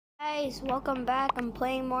guys, welcome back. I'm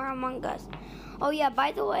playing more Among Us. Oh yeah,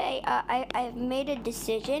 by the way, I've made a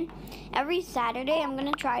decision. Every Saturday I'm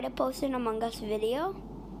gonna try to post an Among Us video.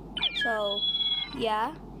 So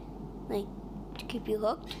yeah, like to keep you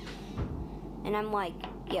hooked. And I'm like,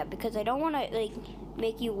 yeah, because I don't wanna like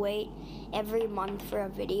make you wait every month for a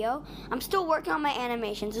video. I'm still working on my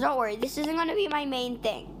animations, so don't worry, this isn't gonna be my main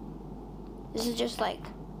thing. This is just like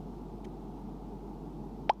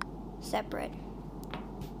separate.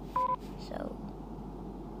 So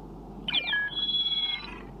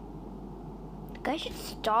the guy should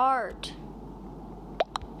start.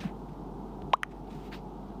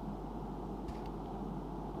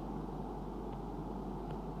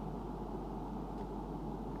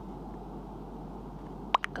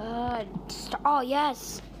 God, oh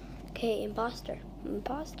yes. Okay, imposter.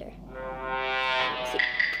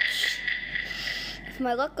 If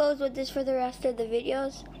my luck goes with this for the rest of the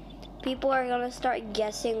videos, people are gonna start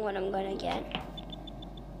guessing what I'm gonna get.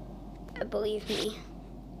 Believe me.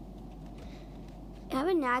 I have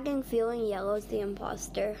a nagging feeling Yellow's the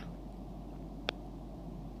imposter.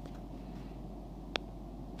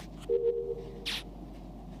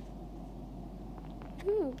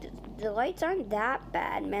 The lights aren't that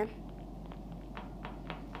bad, man.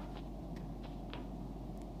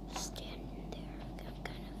 Stand there,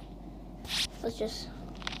 kind of. Let's just.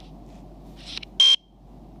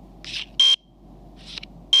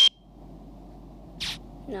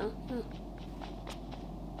 No.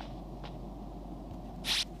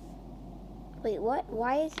 Wait, what?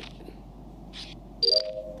 Why is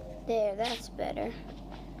there? That's better.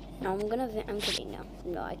 No, I'm gonna vent. I'm kidding.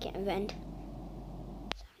 No, I can't vent.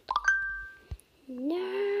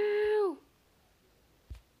 No.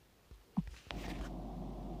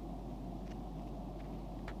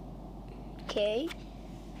 Okay.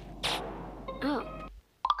 Oh.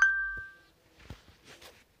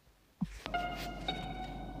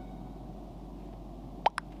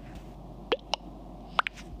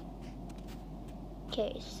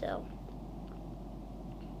 Okay, so.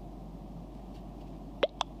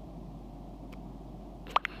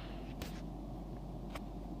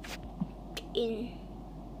 In.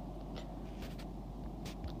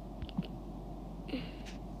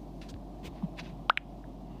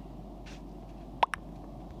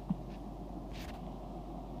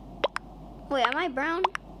 Wait, am I brown?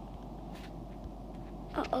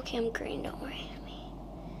 Oh, okay, I'm green, don't worry.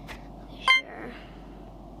 Sure.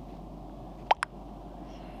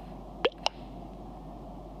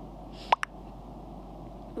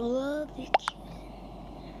 Love the cute.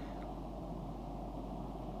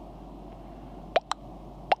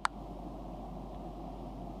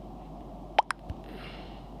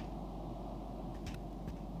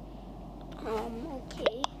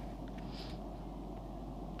 Okay.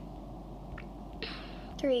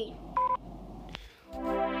 3.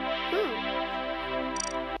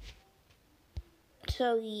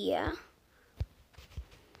 So yeah,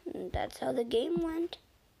 that's how the game went.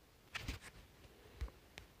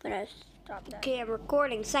 But I stopped that. Okay, I'm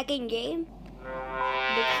recording. Second game.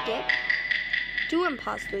 Big skip. 2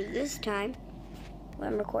 imposters this time. Well,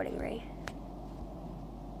 I'm recording, right?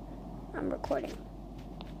 I'm recording.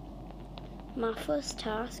 My first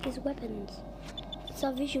task is weapons. It's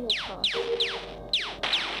a visual task.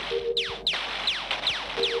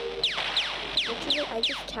 Literally, I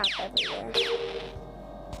just tap everywhere.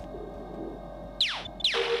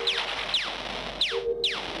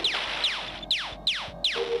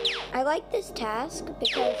 I like this task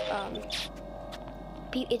because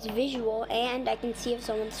it's visual and I can see if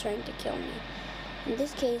someone's trying to kill me. In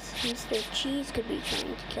this case, Mr. Cheese could be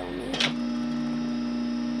trying to kill me.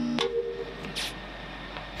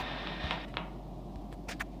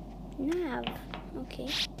 Nav. Okay.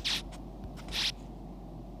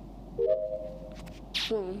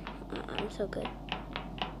 Boom. I'm so good.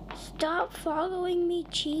 Stop following me,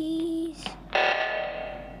 Cheese.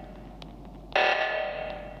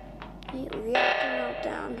 Reactor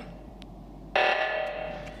meltdown.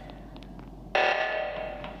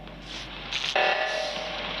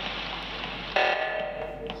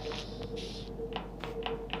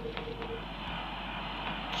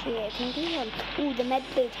 Okay, I can do one. Ooh, the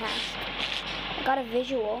medbay task. I got a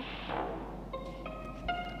visual.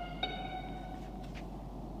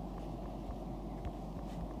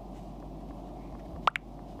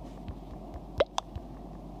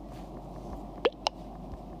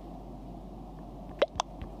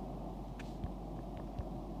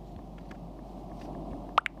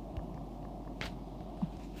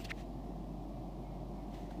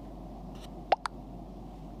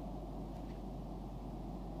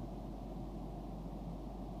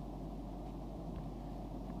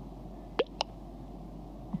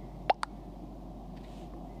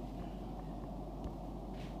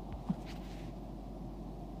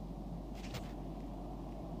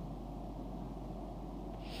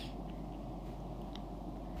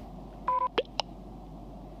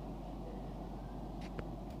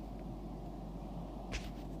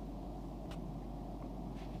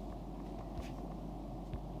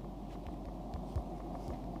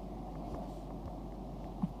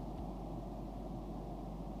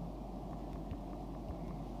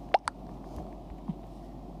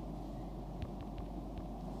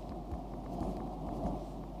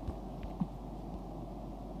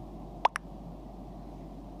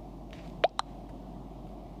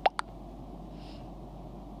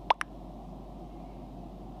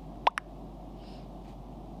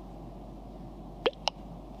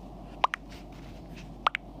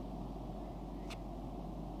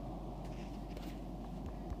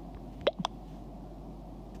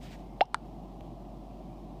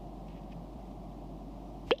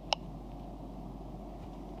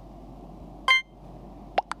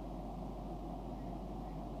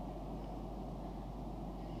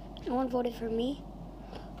 No one voted for me?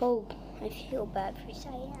 Oh, I feel bad for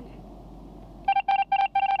Cyan.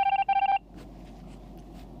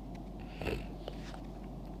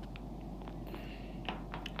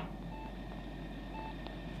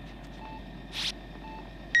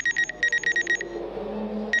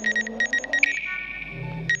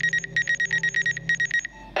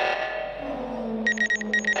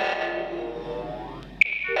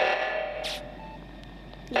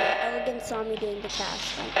 Yeah, Elegant saw me doing the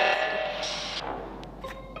task.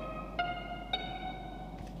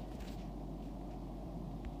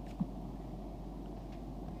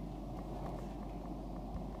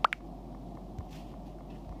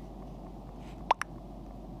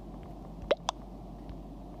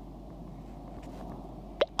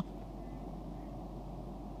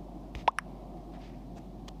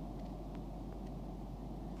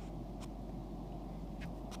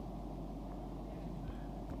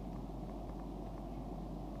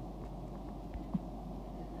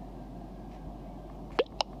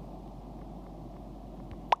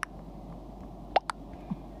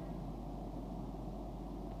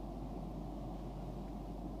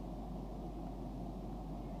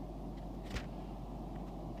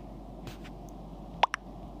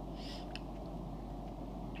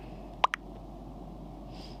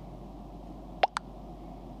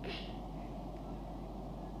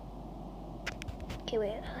 Okay,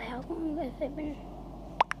 wait, how long have I been?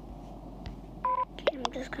 Okay,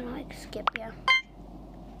 I'm just gonna like skip, yeah.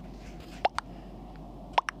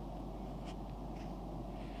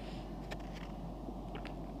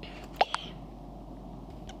 Okay.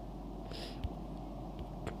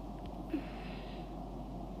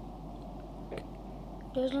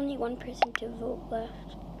 There's only one person to vote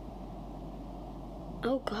left.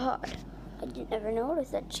 Oh God, I didn't ever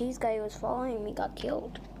notice that cheese guy who was following me got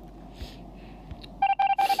killed.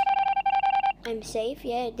 I'm safe,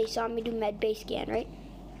 yeah, they saw me do medbay scan, right?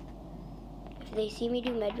 If they see me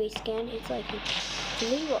do medbay scan, it's like a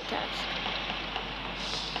visual task.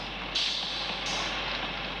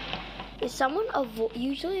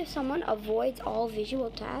 Usually if someone avoids all visual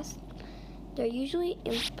tasks, they're usually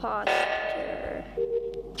imposter.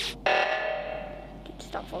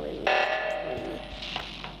 Stop following me. Stop following me.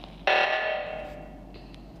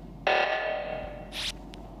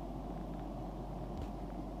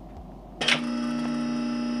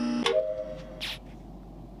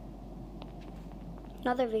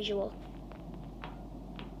 Another visual.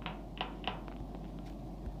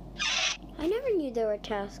 I never knew there were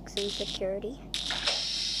tasks in security.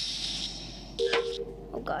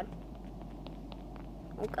 Oh God.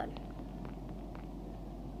 Oh God.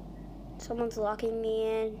 Someone's locking me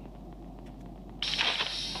in.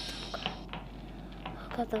 Oh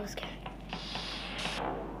God, that was scary.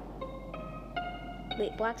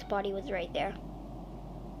 Wait, Black's body was right there.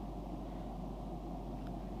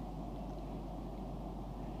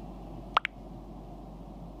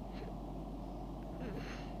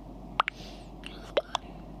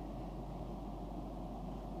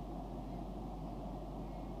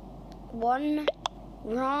 One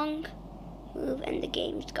wrong move and the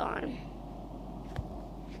game's gone.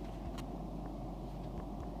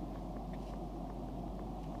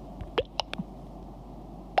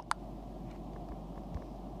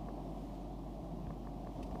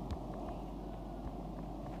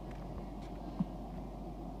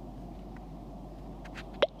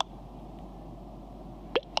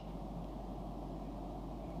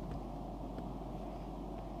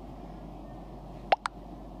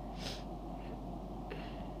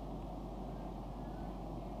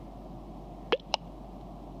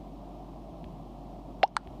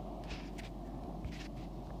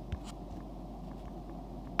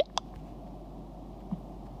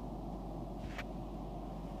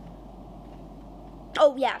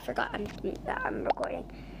 Oh yeah, I forgot. I'm recording.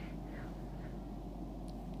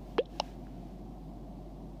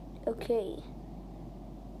 Okay.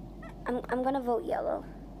 I'm gonna vote yellow.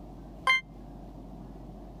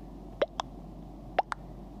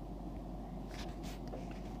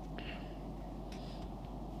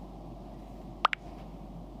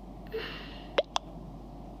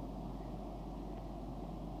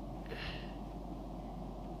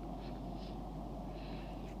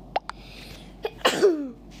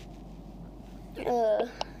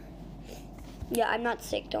 Yeah, I'm not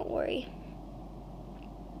sick, don't worry.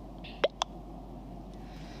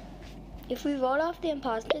 If we vote off the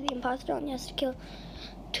imposter only has to kill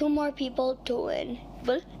 2 more people to win.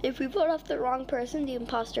 But if we vote off the wrong person, the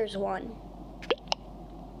imposter's won.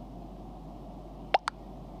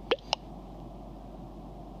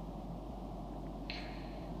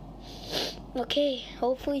 Okay,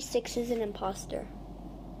 hopefully 6 is an imposter.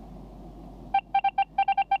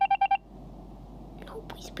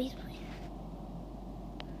 please, please.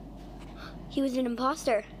 He was an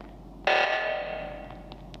imposter.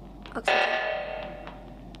 Oxygen.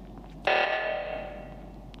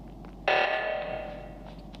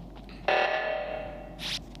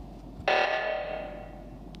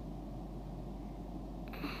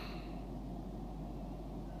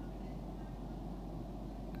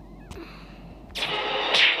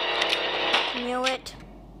 Knew it.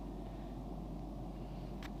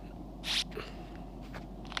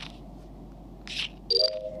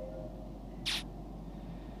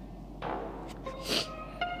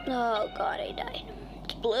 Oh God, I died.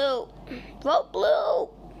 It's blue. Vote blue.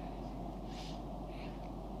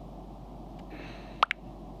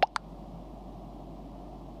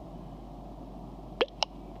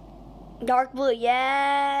 Dark blue,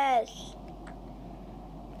 yes.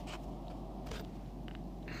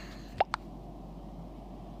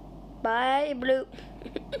 Bye, blue.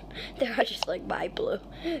 They're all just like, bye, blue.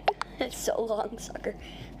 It's so long, sucker.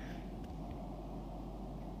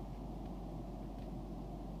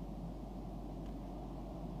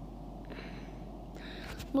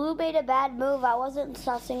 Blue made a bad move. I wasn't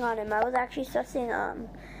sussing on him. I was actually sussing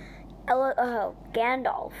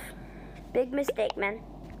Gandalf. Big mistake, man.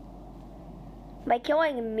 By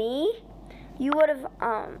killing me, you would have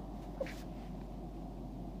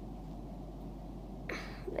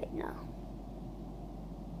wait, no.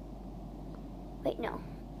 Wait, no.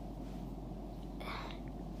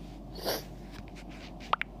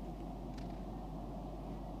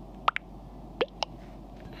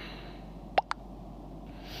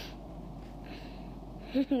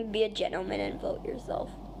 Be a gentleman and vote yourself.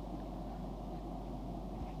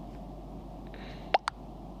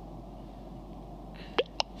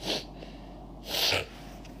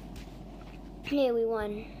 Yeah, we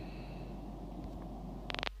won.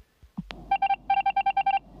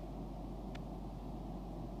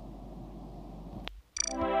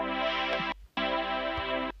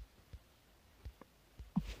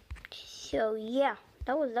 So yeah,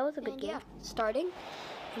 that was a good game. Yeah, starting.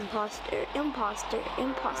 Imposter, imposter,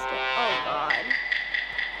 imposter. Oh God.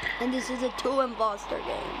 And this is a 2 imposter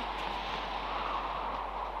game.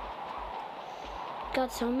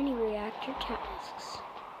 Got so many reactor tasks.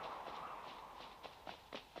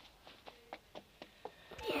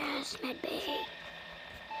 Yes, medbay.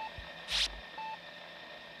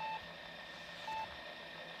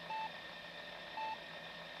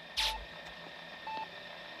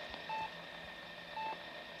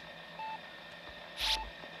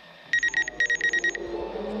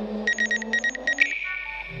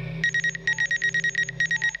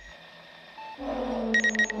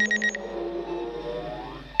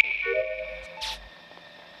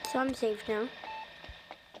 So I'm safe now.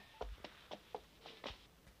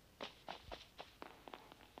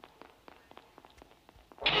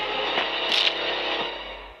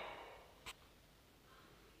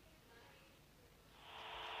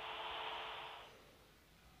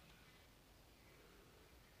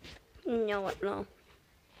 No, what? No.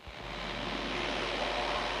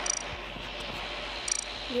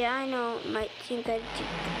 Yeah, I know. It might seem kind of.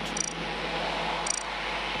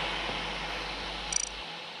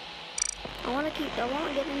 I want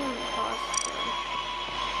to get an imposter.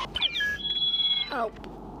 Oh.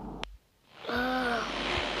 Ugh.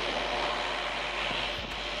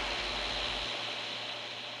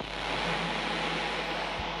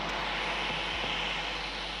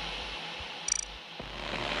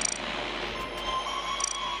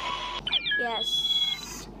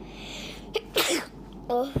 Yes.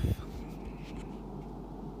 Oh.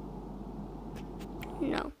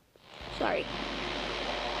 No. Sorry.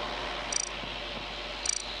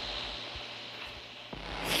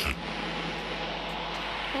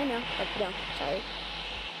 I know, but no, sorry.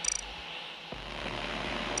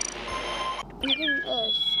 You can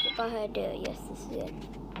skip ahead. Yes, this is it.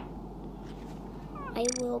 I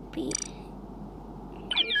will be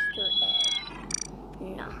Mr. Ed.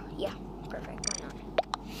 Nah, yeah, perfect. Why not?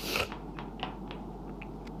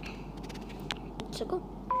 So cool.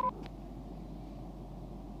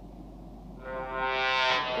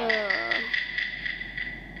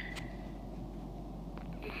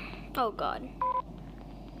 Oh God.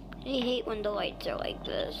 I hate when the lights are like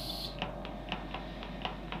this.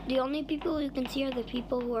 The only people you can see are the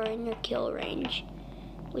people who are in your kill range,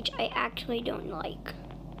 which I actually don't like.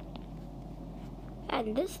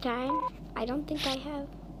 And this time, I don't think I have.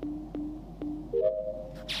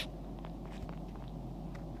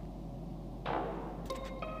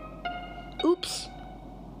 Oops.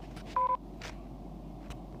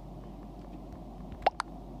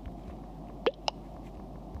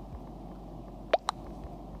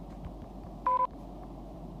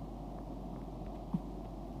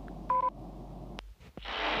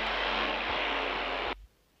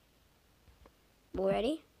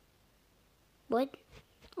 What?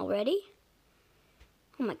 Already?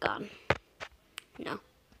 Oh my god. No.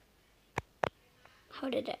 How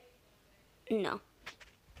did it? No.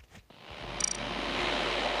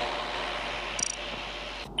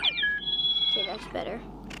 Okay, that's better.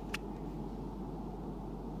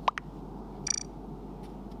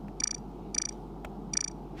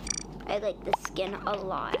 I like this skin a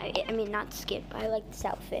lot. I mean, not skin, but I like this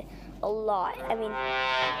outfit a lot. I mean,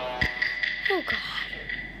 oh god.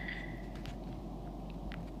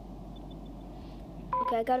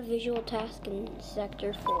 Okay, I got a visual task in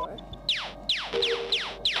Sector 4.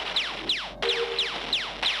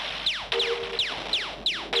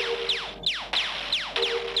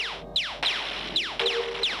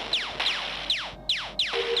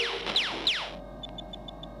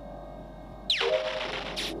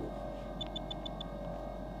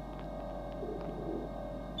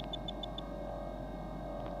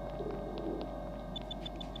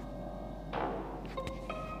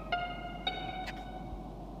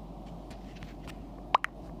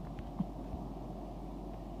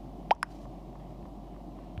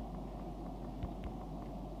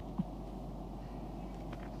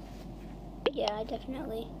 Yeah, I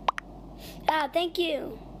definitely. Ah, thank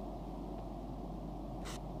you.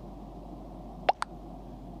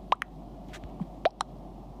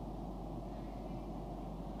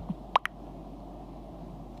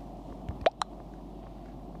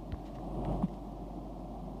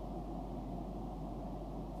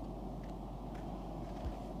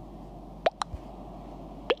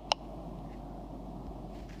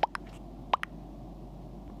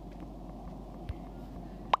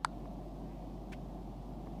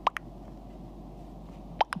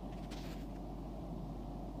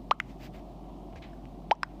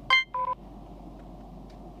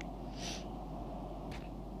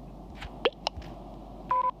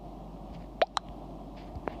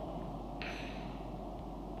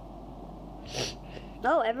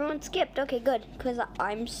 Oh, everyone skipped. Okay, good, because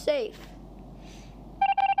I'm safe.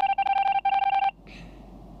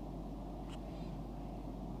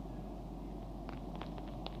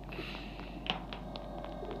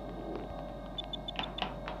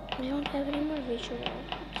 I don't have any more visual.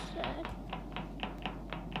 It's sad.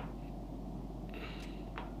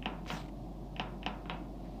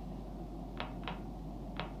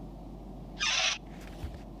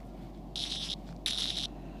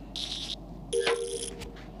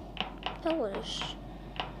 That was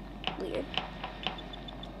weird,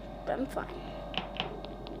 but I'm fine.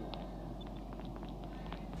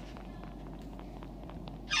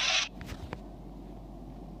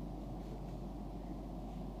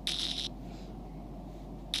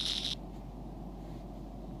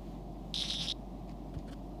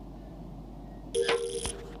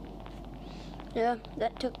 Yeah,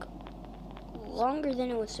 that took longer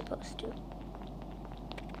than it was supposed to.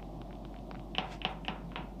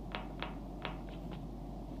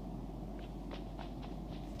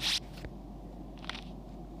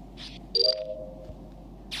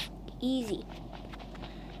 Easy.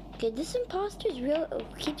 Okay, this imposter's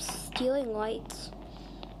keeps stealing lights.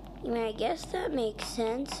 I mean, I guess that makes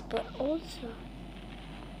sense, but also...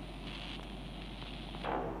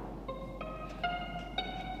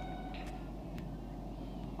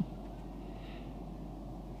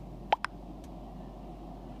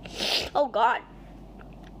 Oh god.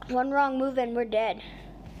 One wrong move and we're dead.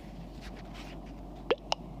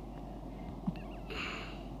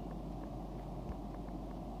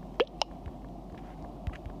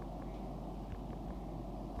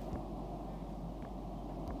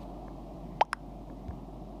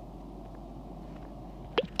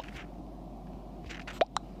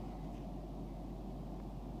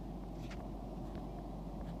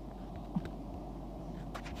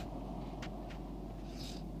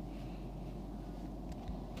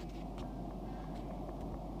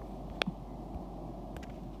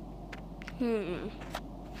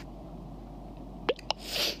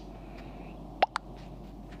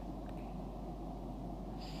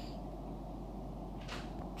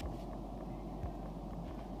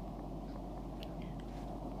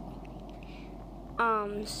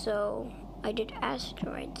 So I did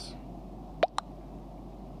asteroids.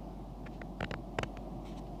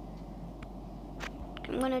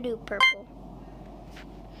 I'm gonna do purple.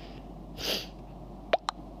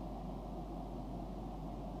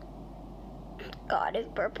 God,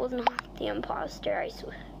 if purple's not the imposter, I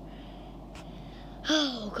swear.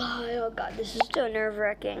 Oh god, this is so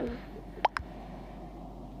nerve-wracking.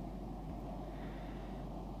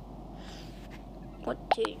 What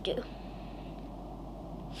to do?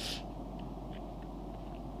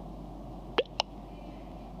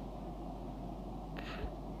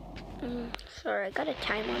 Sorry, I got a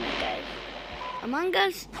time on it, guys. Among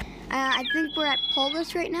Us, I think we're at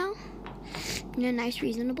Polis right now. In a nice,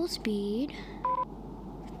 reasonable speed.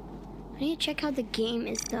 I need to check how the game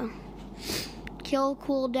is, though. Kill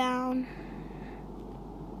cooldown.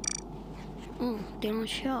 Oh, they don't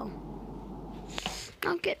show.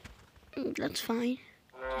 Okay, that's fine.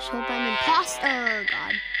 Just hope I'm imposter. Oh,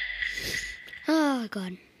 God. Oh,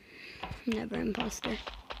 God. Never imposter.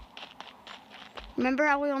 Remember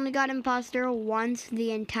how we only got imposter once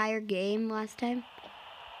the entire game last time?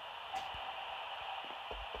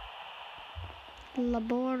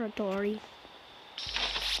 Laboratory.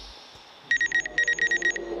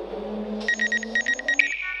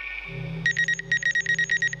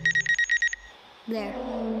 There.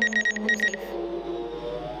 I'm safe.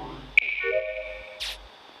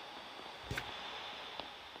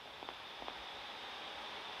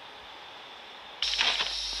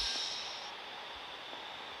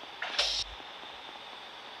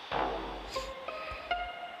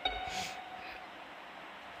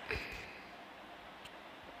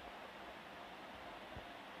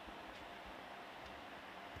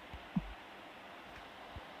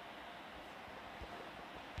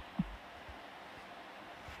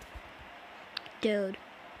 Dude.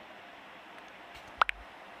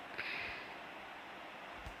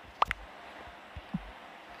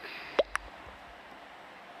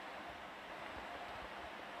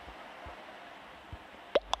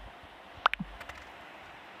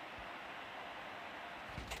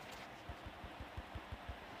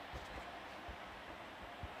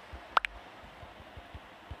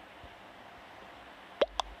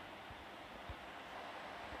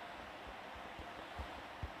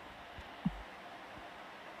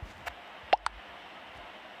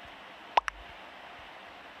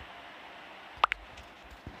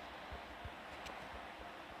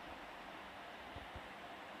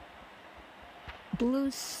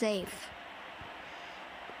 Blue's safe.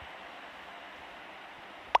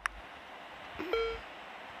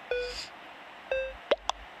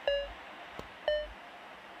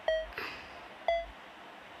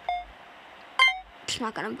 It's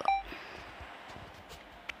not gonna vote.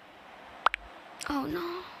 Oh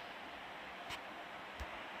no.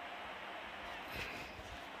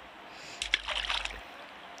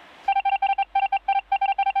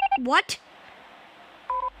 What?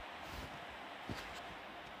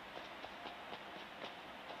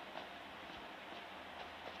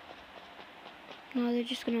 No, they're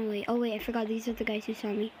just gonna wait. Oh wait, I forgot these are the guys who saw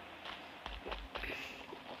me.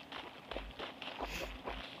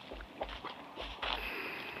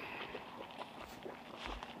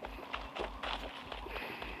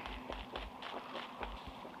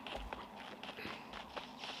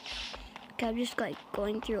 Okay, I'm just like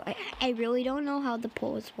going through. I really don't know how the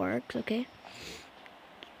polls works, okay?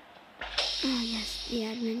 Oh yes, the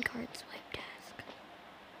admin card swipe task.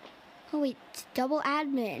 Oh wait, it's double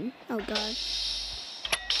admin. Oh god.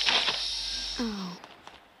 Oh.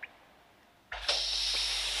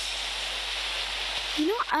 You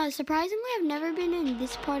know, surprisingly, I've never been in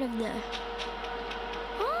this part of the...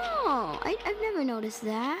 Oh, I've never noticed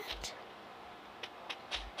that.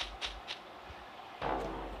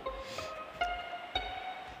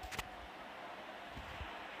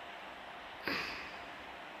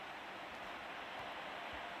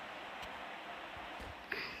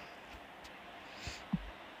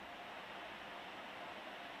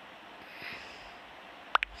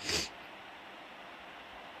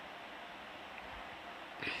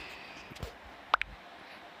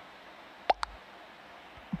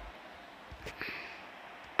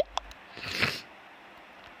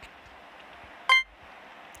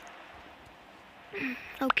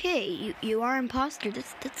 Okay, you are imposter.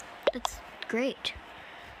 That's great.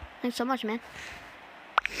 Thanks so much, man.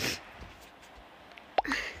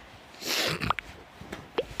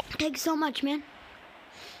 Thanks so much, man.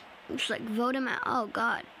 Just like vote him out. Oh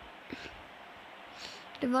god.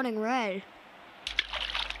 They're voting red.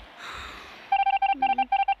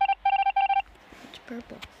 It's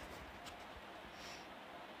purple.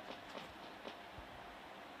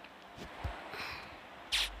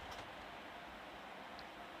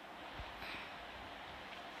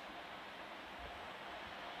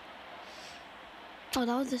 Oh,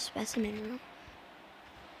 that was the specimen room.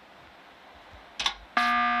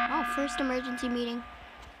 Oh, first emergency meeting.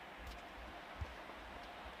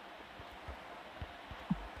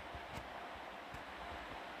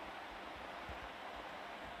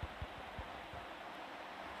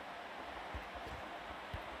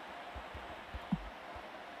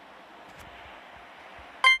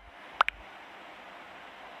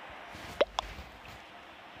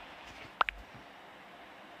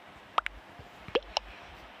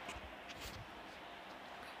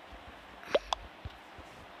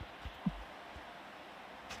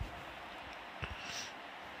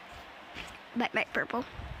 Bye, purple.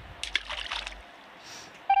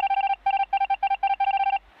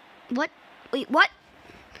 What? Wait, what?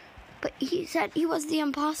 But he said he was the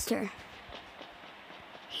imposter.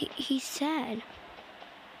 He said.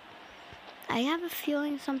 I have a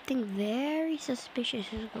feeling something very suspicious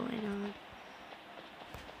is going on.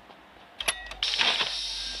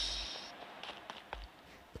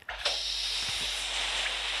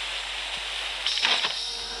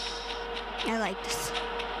 I like this.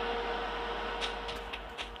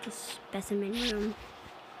 The specimen room.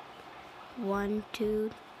 1,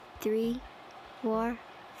 2, 3, 4,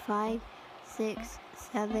 5, 6,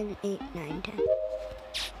 7, 8, 9, 10.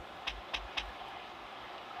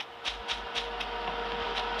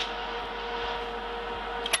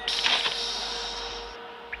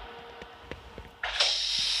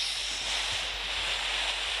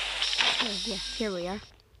 Oh, yeah, here we are.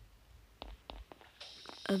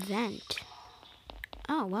 Event.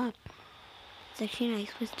 Oh, wow. It's actually a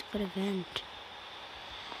nice place to put event.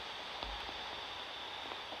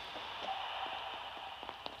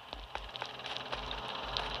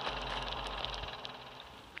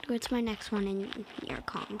 What's my next one in your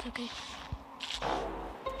comms, okay?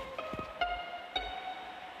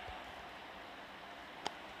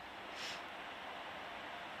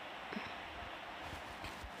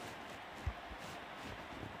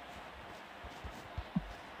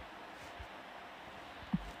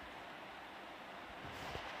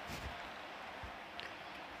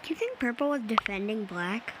 Do you think purple was defending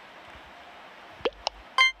black?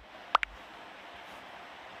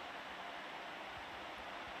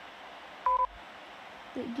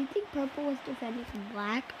 Do you think purple was defending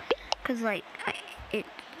black? Cause like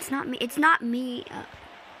it's not me. It's not me.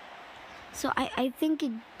 So I think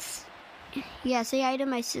it's yeah. Say hi to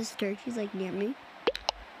my sister. She's like near me.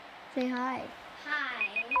 Say hi. Hi.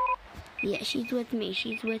 Yeah, she's with me.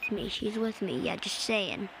 She's with me. She's with me. Yeah, just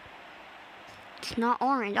saying. It's not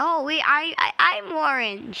orange. Oh wait, I'm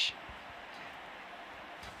orange.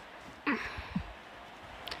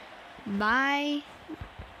 Bye.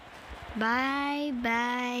 Bye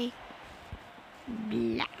bye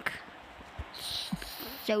black.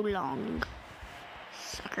 So long,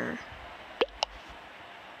 sucker.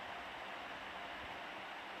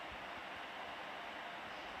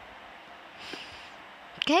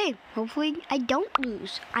 Okay, hopefully I don't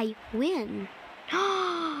lose. I win.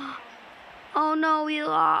 Oh no, we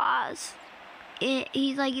lost.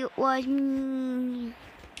 He's like, it was me.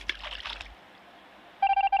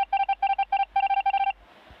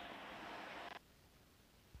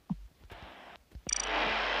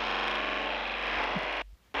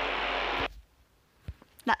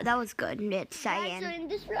 That was good. It's cyan. So in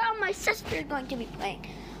this round, my sister is going to be playing.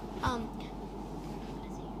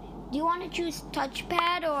 Do you want to choose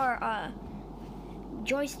touchpad or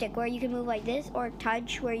joystick, where you can move like this, or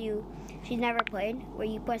touch, where she's never played, where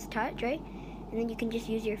you press touch, right? And then you can just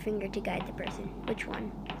use your finger to guide the person. Which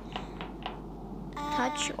one?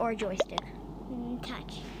 Touch or joystick?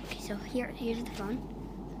 Touch. Okay, so here's the phone.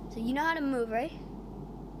 So you know how to move, right?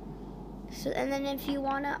 So and then if you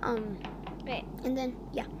wanna Right. and then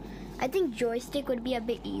yeah, I think joystick would be a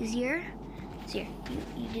bit easier. So here,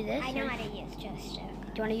 you do this. I know how to use joystick.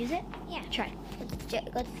 Do you want to use it? Yeah. Try.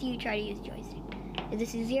 Let's see you try to use joystick. Is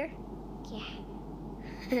this easier? Yeah.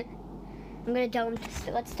 I'm gonna tell him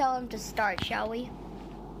to. Let's tell him to start, shall we?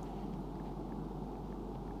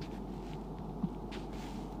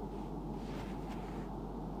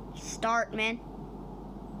 Start, man.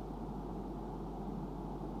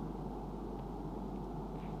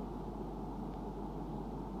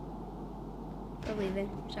 We're leaving.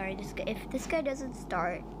 Sorry, this guy. If this guy doesn't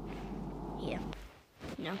start, yeah,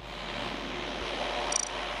 no.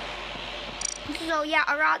 So yeah,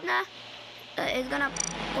 Aradna is gonna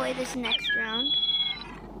play this next round.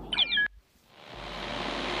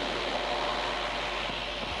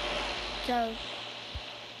 So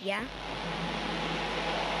yeah.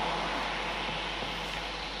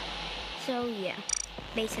 So yeah,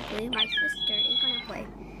 basically my sister is gonna play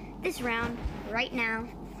this round right now.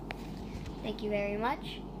 Thank you very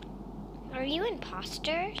much. Are you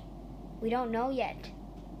imposter? We don't know yet.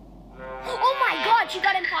 Oh my god, she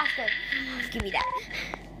got imposter. Give me that.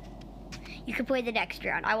 You can play the next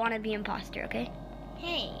round. I want to be imposter, okay?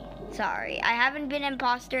 Hey. Sorry, I haven't been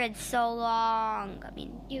imposter in so long. I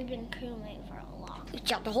mean, You've been crewmate for a long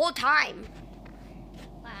the whole time.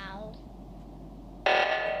 Wow.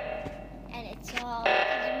 And it's all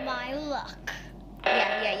because of my luck.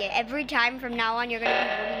 Yeah. Every time from now on, you're going to be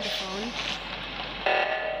holding the phone.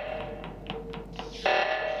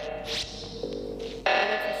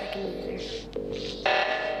 Wait for a second,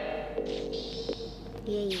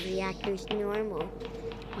 user. Yeah. back to normal.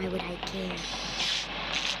 Why would I care?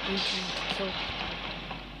 I'm trying to kill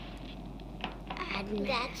admin.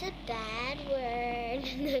 That's a bad word.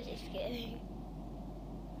 No, just kidding.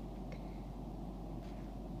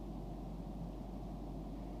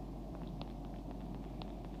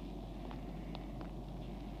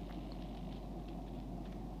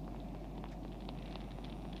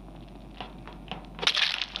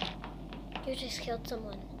 You just killed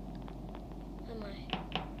someone. Am I?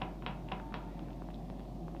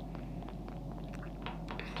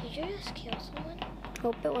 Did you just kill someone?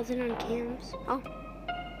 Hope it wasn't on cams. Oh.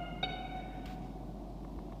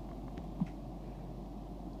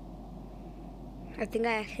 I think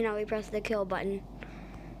I accidentally pressed the kill button.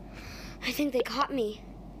 I think they caught me.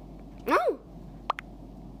 No!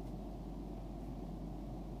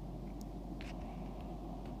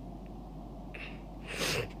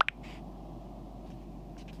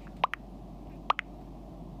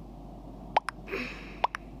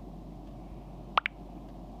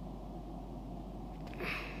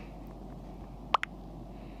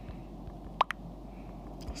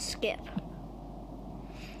 Skip.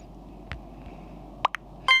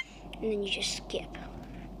 And then you just skip.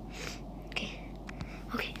 Okay.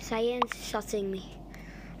 Okay, Cyan's sussing me.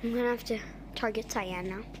 I'm gonna have to target Cyan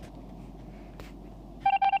now.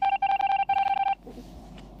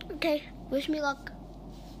 Okay, wish me luck.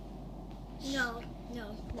 No.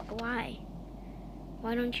 Why?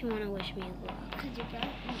 Why don't you want to wish me luck? Because you're broke.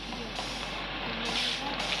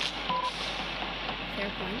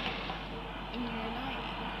 Fair point. And you're annoying.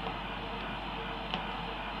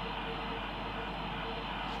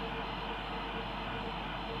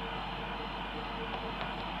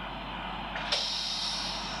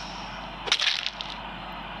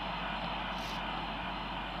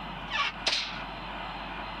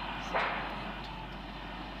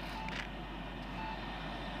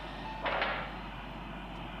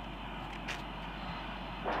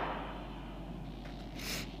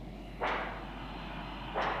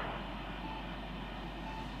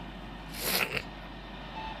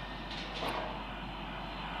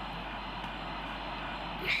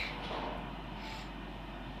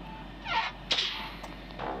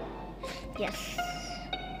 Yes.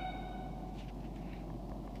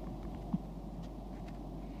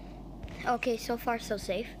 Okay, so far so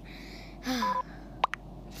safe.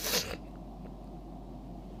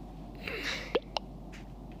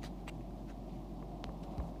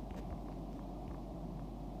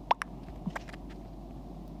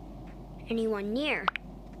 Anyone near?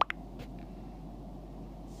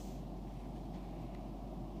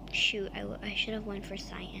 Shoot, I should have went for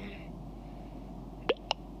Cyan.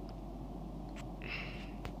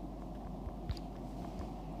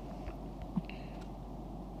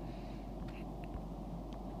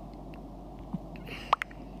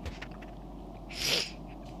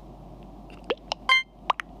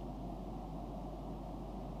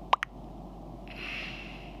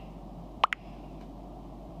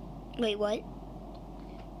 Wait, what?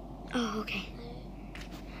 Oh, okay.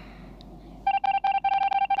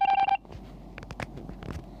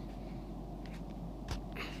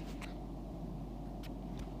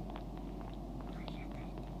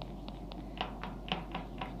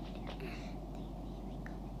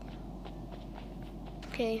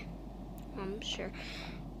 Okay. Sure.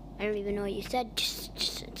 I don't even know what you said.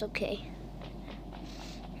 Just it's okay.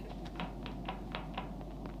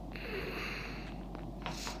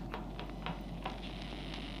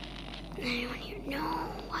 Anyone here? No.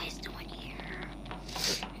 Why is no one here?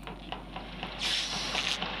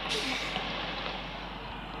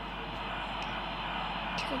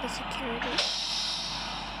 Kill the security.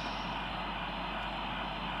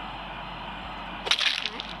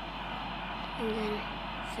 And then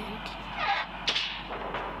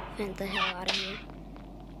vent the hell out of here.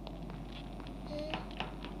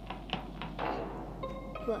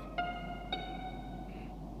 What?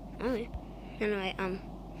 Okay. Anyway, I'm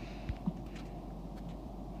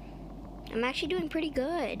actually doing pretty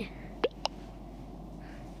good.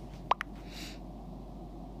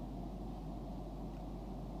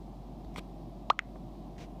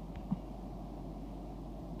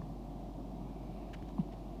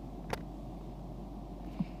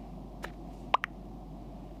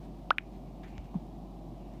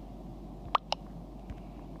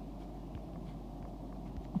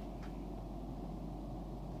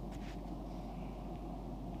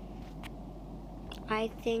 I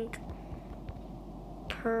think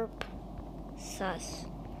perp sus.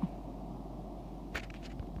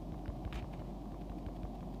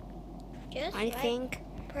 I think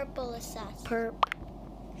purple is sus. perp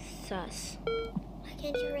sus. Why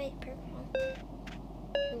can't you write purple?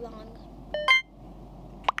 too long.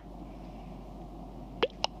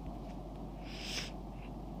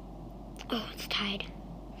 Oh, it's tied.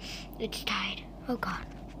 It's tied. Oh God.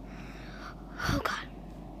 Oh God.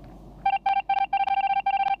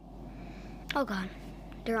 Oh God.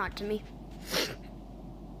 They're on to me.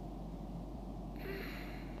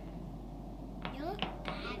 You look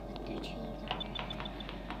bad with the cheese on your head.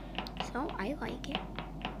 So I like it.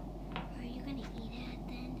 Are you gonna eat it at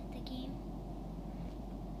the end of the game?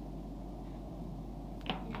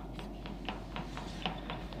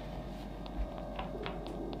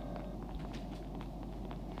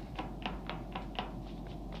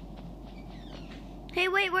 Hey,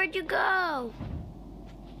 wait, where'd you go?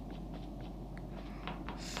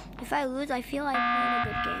 If I lose, I feel I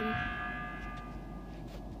played a good game.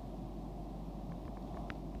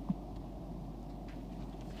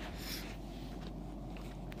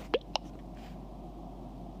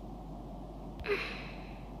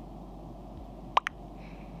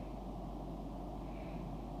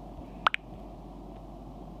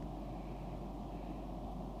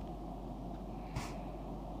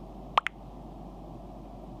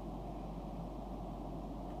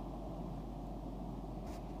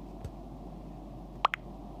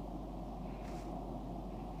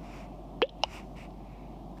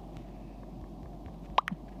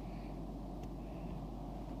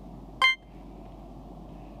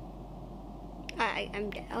 I'm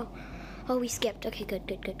dead. Oh, we skipped. Okay, good.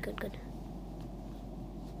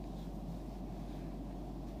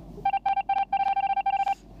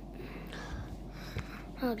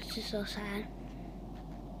 Oh, this is so sad.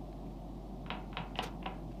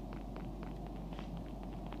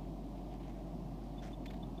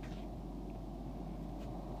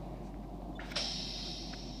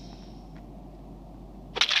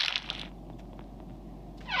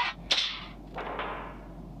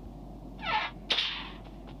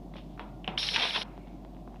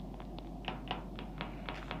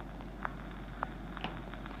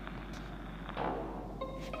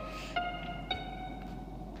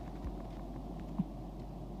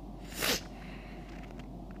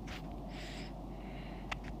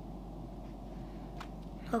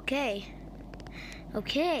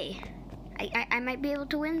 Okay. I might be able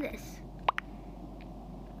to win this.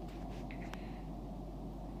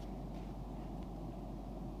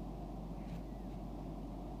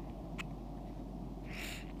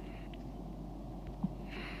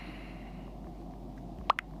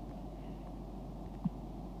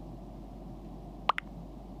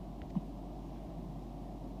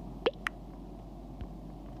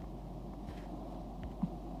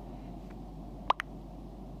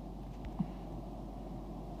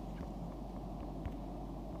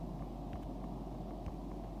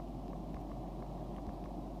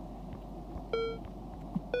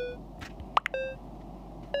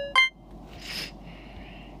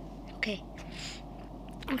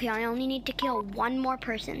 Okay, I only need to kill one more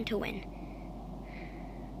person to win.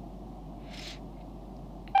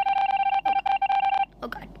 Oh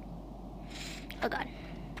God. Oh God.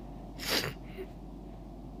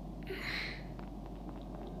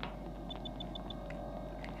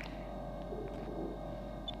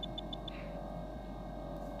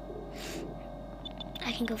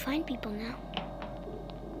 I can go find people now.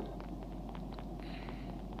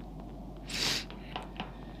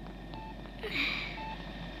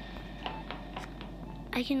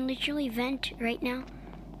 I can literally vent right now,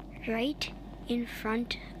 right in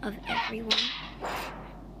front of everyone.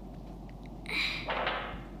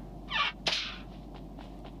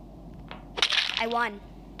 I won.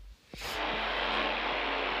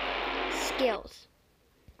 Skills.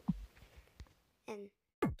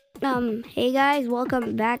 And hey guys,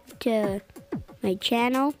 welcome back to my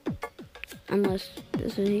channel. Unless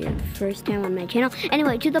this is your first time on my channel.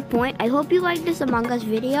 Anyway, to the point, I hope you liked this Among Us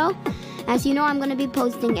video. As you know, I'm going to be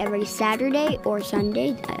posting every Saturday or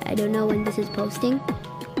Sunday. I don't know when this is posting.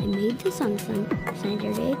 I made this on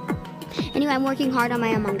Saturday. Anyway, I'm working hard on my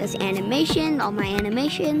Among Us animation, all my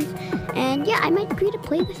animations. And yeah, I might create a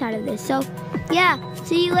playlist out of this. So yeah,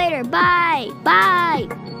 see you later. Bye. Bye.